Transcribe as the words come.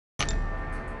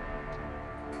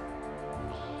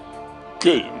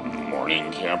Good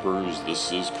morning, campers.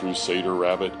 This is Crusader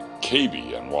Rabbit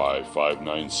KBNY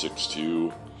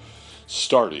 5962,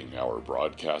 starting our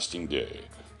broadcasting day.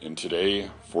 And today,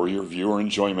 for your viewer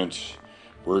enjoyment,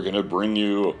 we're going to bring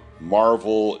you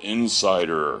Marvel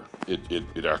Insider.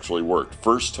 It actually worked.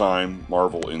 First time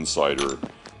Marvel Insider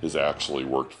has actually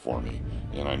worked for me.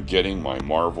 And I'm getting my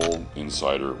Marvel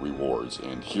Insider rewards.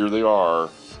 And here they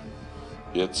are.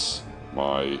 It's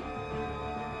my...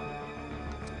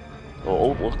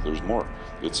 Oh, look, there's more.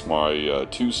 It's my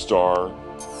two-star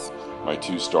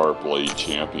Blade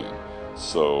champion.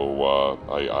 So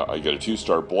I get a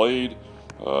two-star Blade,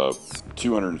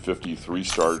 250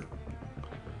 three-star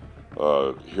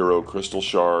Hero Crystal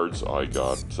Shards. I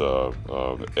got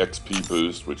XP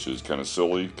boost, which is kind of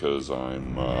silly because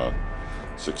I'm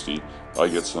 60. I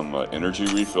get some energy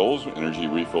refills. Energy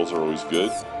refills are always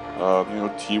good.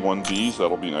 T1Bs,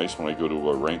 that'll be nice when I go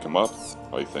to rank them up,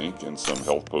 I think, and some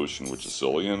health potion, which is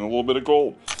silly, and a little bit of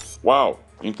gold. Wow,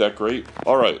 ain't that great?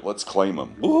 Alright, let's claim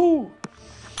them. Woohoo!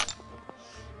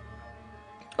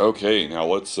 Okay, now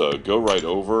let's go right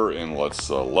over and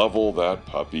let's level that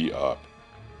puppy up.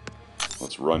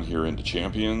 Let's run here into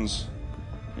champions.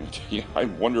 Yeah, I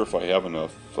wonder if I have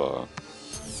enough filter.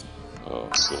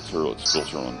 Let's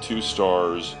filter on 2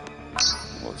 stars.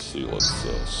 Let's see, let's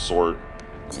sort.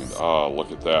 And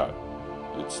look at that.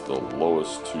 It's the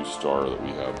lowest 2-star that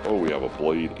we have. Oh, we have a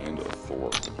Blade and a Thor.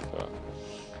 Look at that.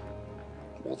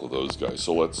 Both of those guys.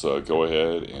 So let's go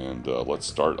ahead and let's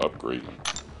start upgrading.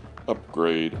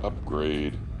 Upgrade,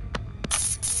 upgrade.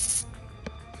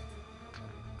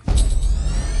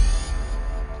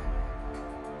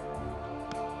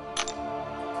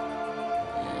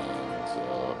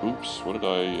 And, oops, what did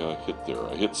I hit there?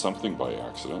 I hit something by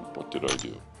accident. What did I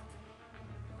do?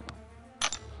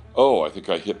 Oh, I think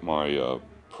I hit my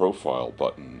profile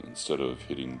button instead of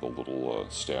hitting the little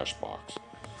stash box.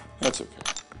 That's okay.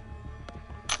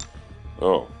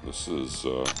 Oh, this is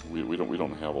we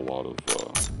don't have a lot of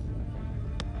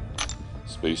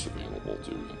space available,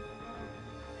 do we?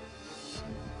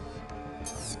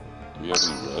 Do we have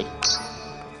any red?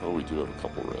 Oh, we do have a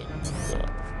couple red. Look at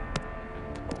that.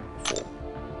 Oh, full.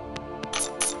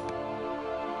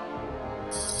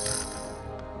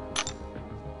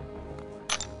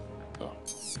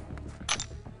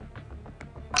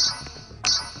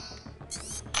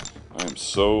 I am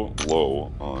so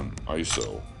low on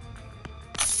ISO.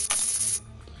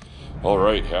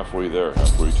 Alright, halfway there,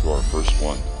 halfway to our first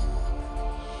one.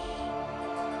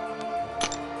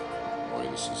 Boy,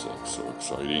 this is like so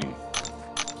exciting.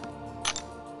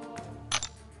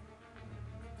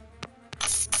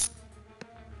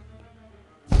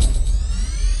 I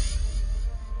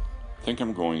think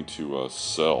I'm going to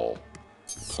sell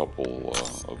a couple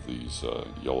of these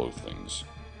yellow things.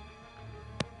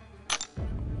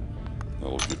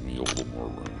 That'll give me a little more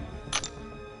room.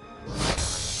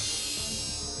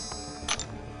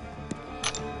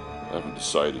 I haven't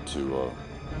decided to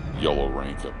yellow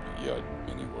rank up yet,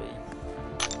 anyway.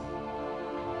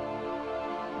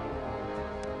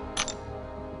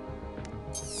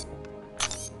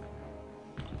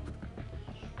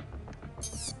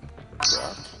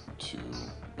 Back to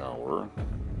our...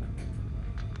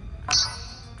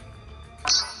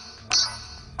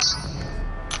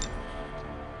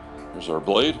 Here's our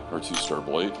Blade, our 2-star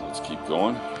Blade. Let's keep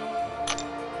going.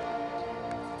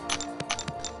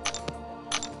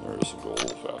 There's a go a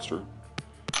little faster.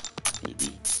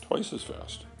 Maybe twice as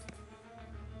fast.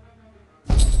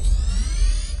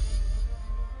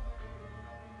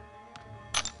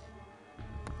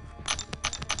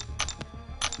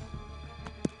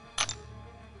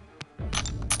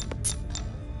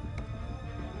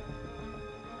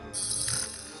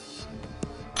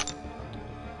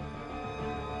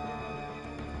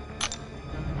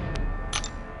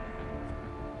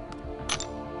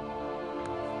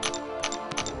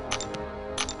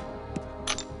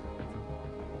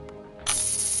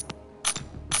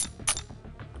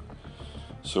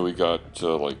 So we got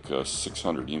like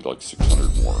 600, need like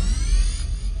 600 more.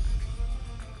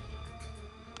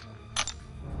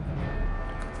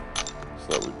 So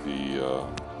that would be,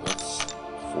 that's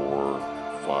 4,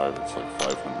 5, it's like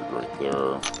 500 right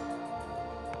there.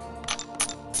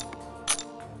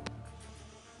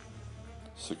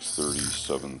 630,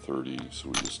 730, so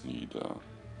we just need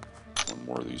one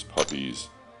more of these puppies,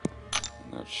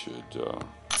 and that should...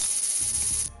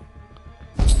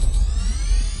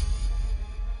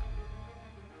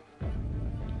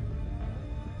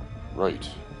 Right.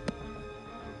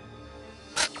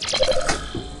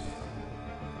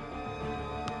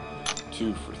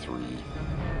 Two for 3.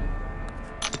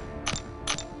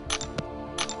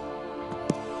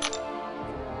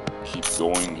 keep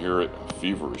going here at a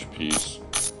feverish pace.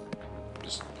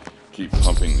 Just keep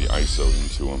pumping the ISO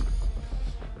into them,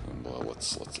 and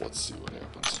let's see what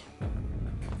happens.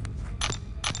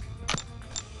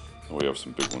 We have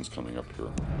some big ones coming up here.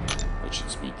 That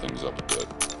should speed things up a bit.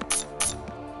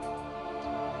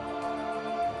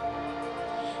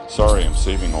 Sorry, I'm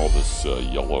saving all this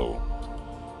yellow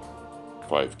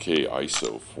 5K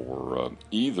ISO for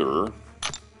either.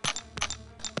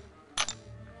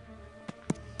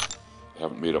 I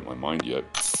haven't made up my mind yet.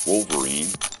 Wolverine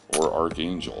or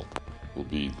Archangel will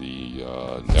be the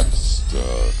next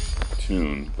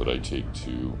tune that I take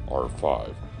to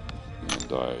R5,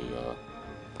 and I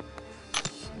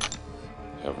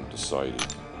haven't decided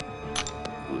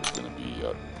who it's going to be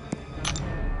yet.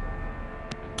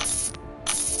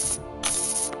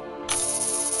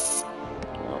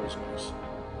 Well, that was nice.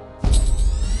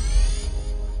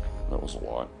 That was a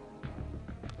lot.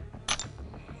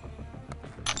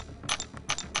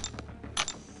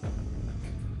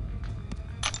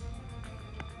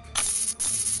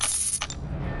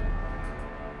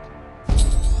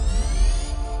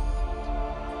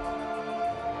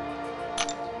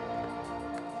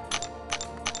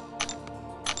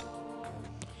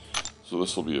 So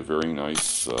this will be a very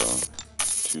nice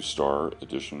 2-star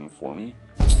addition for me.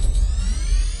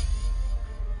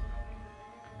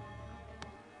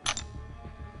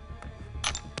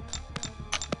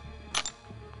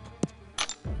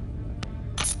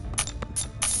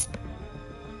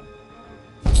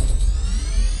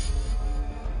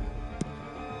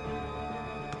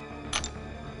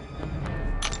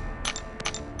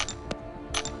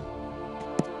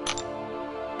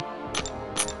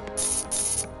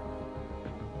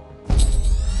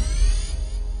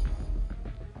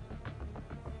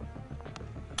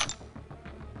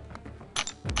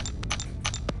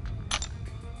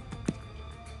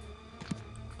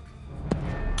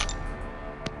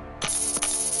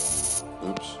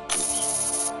 Oops.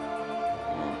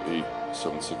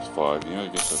 8765. Yeah, I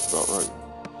guess that's about right.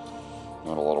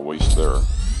 Not a lot of waste there.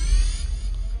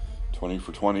 20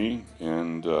 for 20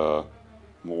 and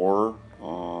more.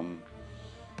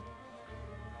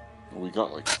 We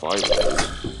got like 5 of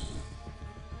those.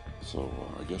 So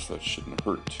I guess that shouldn't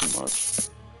hurt too much.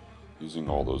 Using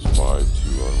all those 5 to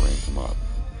rank them up.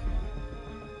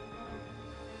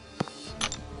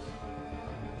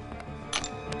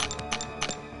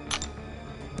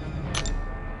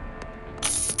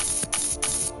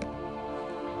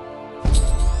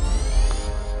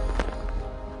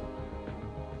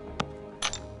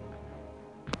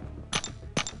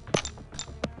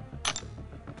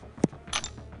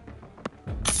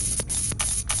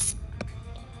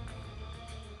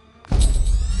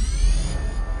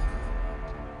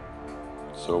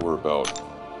 So we're about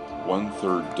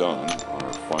 1/3 done on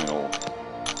our final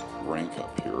rank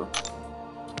up here.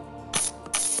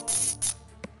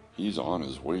 He's on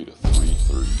his way to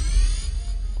 330.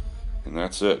 And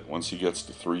that's it. Once he gets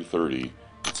to 330,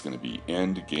 it's going to be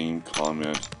end game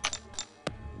comment.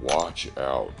 Watch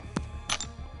out.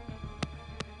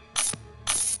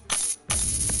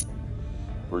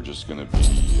 We're just going to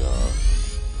be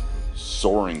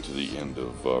soaring to the end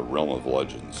of Realm of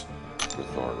Legends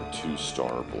with our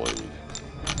 2-star blade.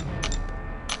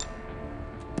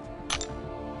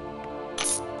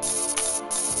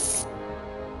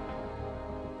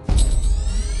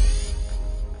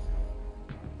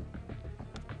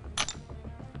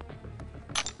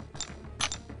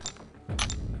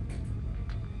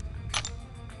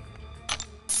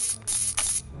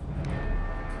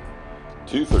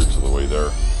 Two-thirds of the way there,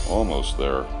 almost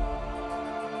there.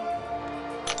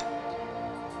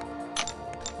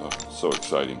 Oh, so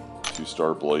exciting.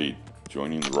 2-star blade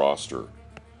joining the roster.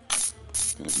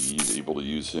 Going to be able to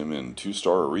use him in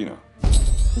 2-star arena.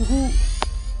 Woohoo!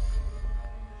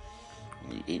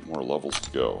 Only 8 more levels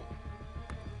to go.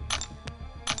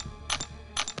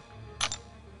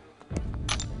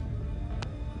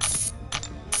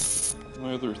 Where'd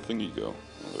my other thingy go?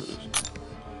 Oh, there it is.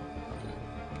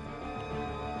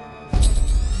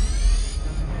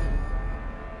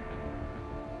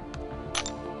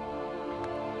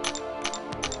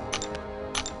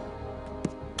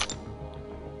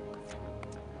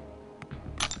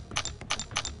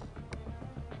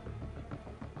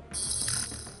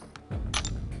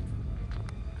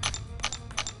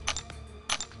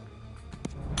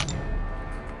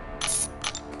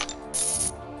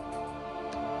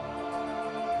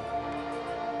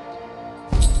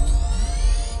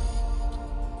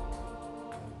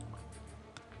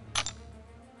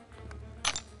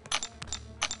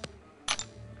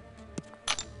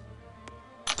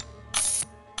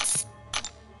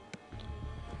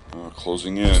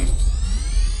 Closing in.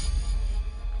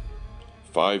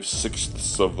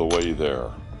 5/6 of the way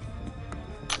there.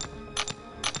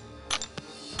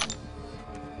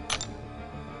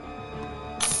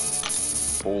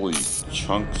 Holy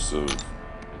chunks of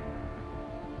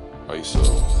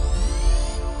ISO.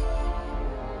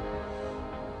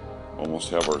 Almost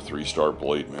have our 3-star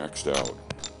blade maxed out.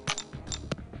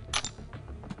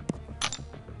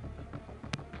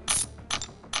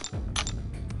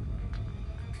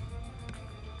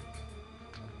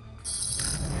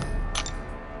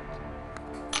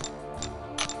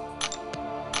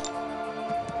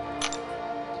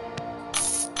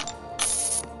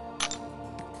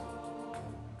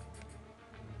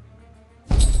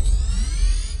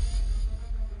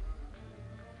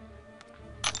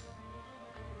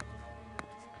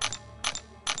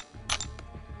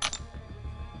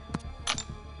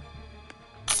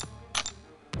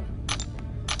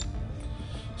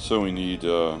 So we need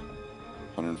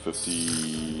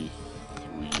 153.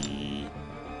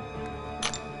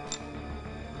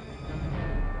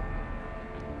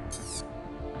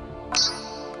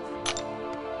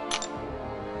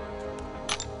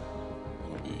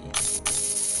 That'll be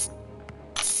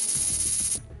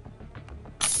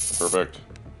perfect.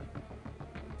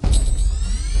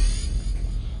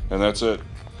 And that's it.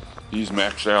 He's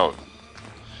maxed out.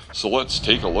 So let's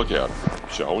take a look at him,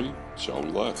 shall we? Shall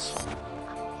we? Let's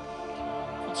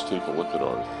take a look at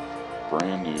our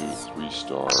brand new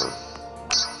 3-star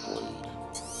blade,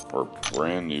 or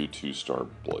brand new 2-star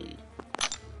blade.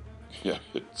 Yeah,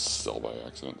 hit sell by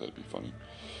accident. That'd be funny.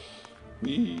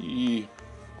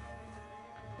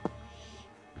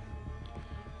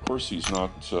 Of course, he's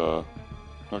not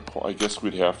quite. I guess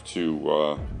we'd have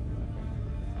to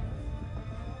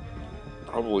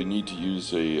probably need to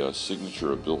use a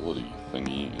signature ability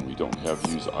thingy, and we don't have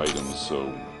use items,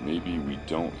 so maybe we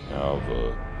don't have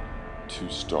a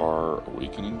 2-star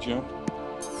awakening gem.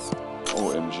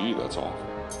 OMG, that's awful.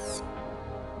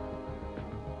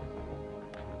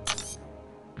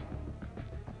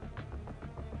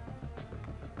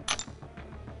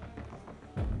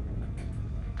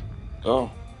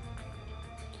 Oh.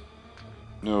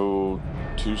 No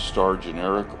 2-star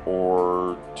generic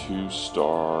or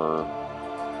 2-star...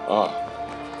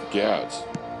 gads.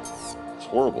 It's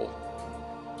horrible.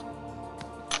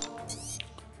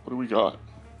 What do we got?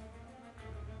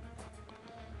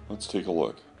 Let's take a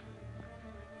look.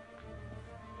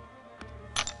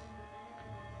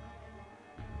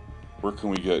 Where can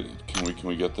we get? Can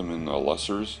we get them in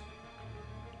lessers?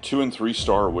 2- and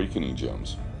 3-star awakening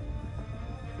gems.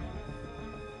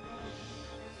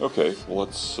 Okay, well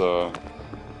let's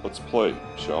play,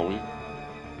 shall we?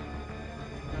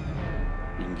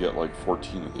 We can get like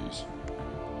 14 of these.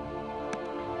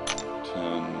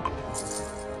 10.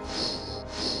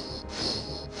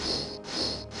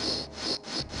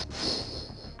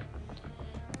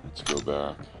 Let's go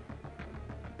back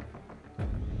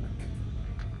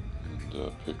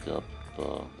and pick up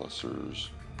lessers.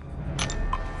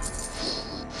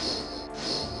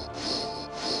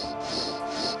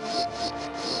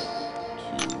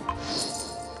 2,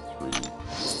 3,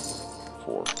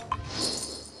 4.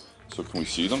 So can we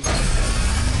see them?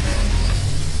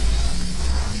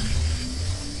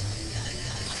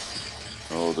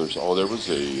 Oh, there was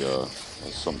a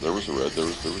red. There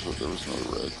was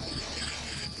another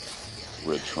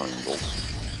red triangles.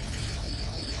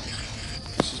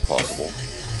 This is possible.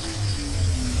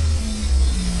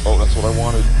 Oh, that's what I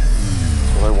wanted.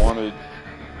 That's what I wanted.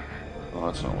 Oh,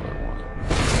 that's not what I wanted.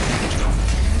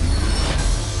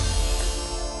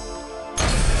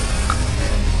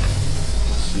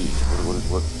 Let's see.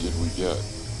 What did we get?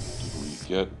 Did we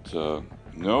get?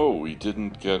 No, we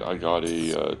didn't get. I got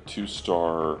a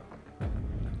 2-star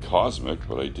cosmic,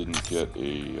 but I didn't get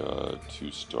a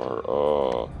 2-star.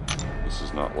 Oh, this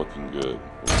is not looking good.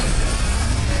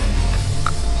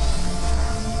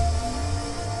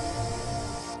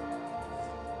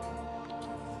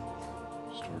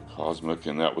 Star cosmic,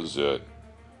 and that was it.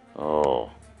 Oh.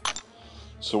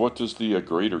 So what does the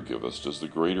greater give us? Does the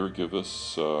greater give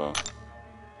us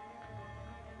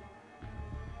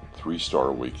 3-star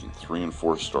awakening, 3- and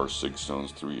 4-star sig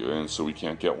stones, 3, and so we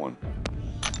can't get one.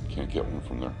 Can't get one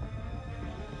from there.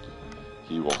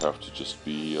 He will have to just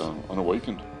be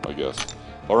unawakened, I guess.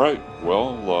 All right,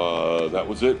 well, that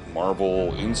was it.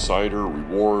 Marvel Insider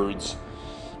Rewards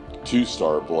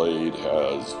 2-star blade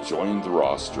has joined the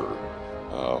roster.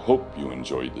 Hope you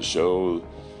enjoyed the show.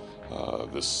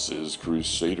 This is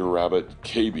Crusader Rabbit,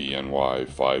 KBNY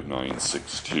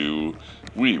 5962.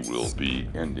 We will be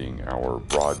ending our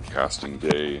broadcasting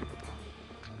day.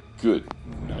 Good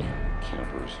night,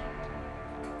 campers.